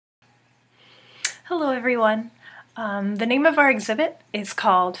Hello everyone. The name of our exhibit is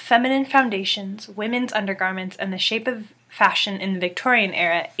called Feminine Foundations, Women's Undergarments, and the Shape of Fashion in the Victorian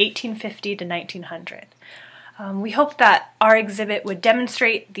Era, 1850 to 1900. We hope that our exhibit would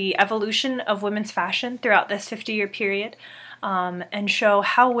demonstrate the evolution of women's fashion throughout this 50-year period and show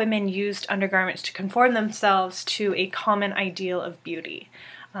how women used undergarments to conform themselves to a common ideal of beauty.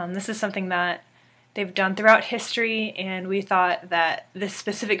 This is something that they've done throughout history, and we thought that this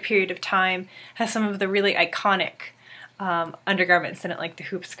specific period of time has some of the really iconic undergarments in it, like the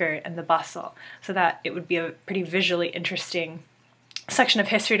hoop skirt and the bustle, so that it would be a pretty visually interesting section of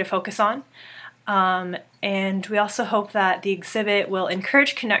history to focus on. And we also hope that the exhibit will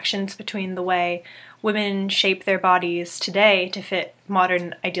encourage connections between the way women shape their bodies today to fit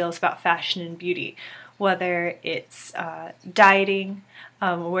modern ideals about fashion and beauty, whether it's dieting,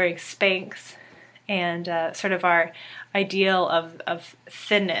 wearing Spanx, and sort of our ideal of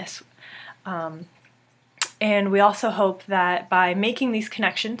thinness. And we also hope that by making these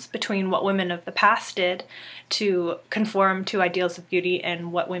connections between what women of the past did to conform to ideals of beauty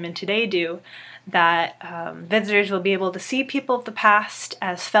and what women today do, that visitors will be able to see people of the past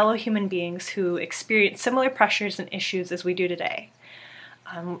as fellow human beings who experience similar pressures and issues as we do today.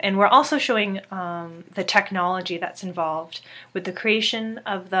 And we're also showing the technology that's involved with the creation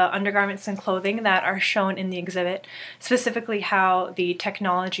of the undergarments and clothing that are shown in the exhibit, specifically how the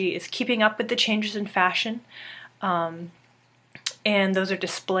technology is keeping up with the changes in fashion, and those are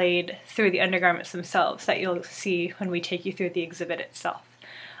displayed through the undergarments themselves that you'll see when we take you through the exhibit itself.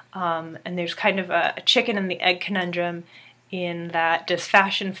 And there's kind of a chicken and the egg conundrum in that, does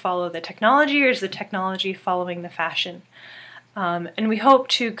fashion follow the technology, or is the technology following the fashion? And we hope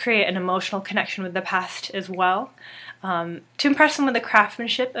to create an emotional connection with the past as well, to impress them with the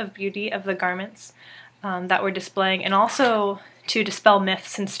craftsmanship of beauty of the garments that we're displaying, and also to dispel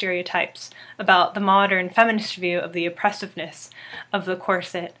myths and stereotypes about the modern feminist view of the oppressiveness of the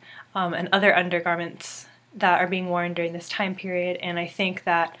corset and other undergarments that are being worn during this time period. And I think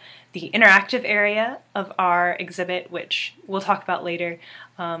that the interactive area of our exhibit, which we'll talk about later,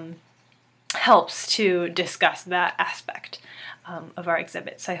 helps to discuss that aspect of our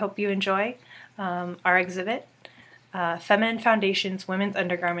exhibit. So I hope you enjoy our exhibit, Feminine Foundations, Women's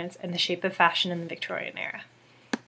Undergarments, and the Shape of Fashion in the Victorian Era.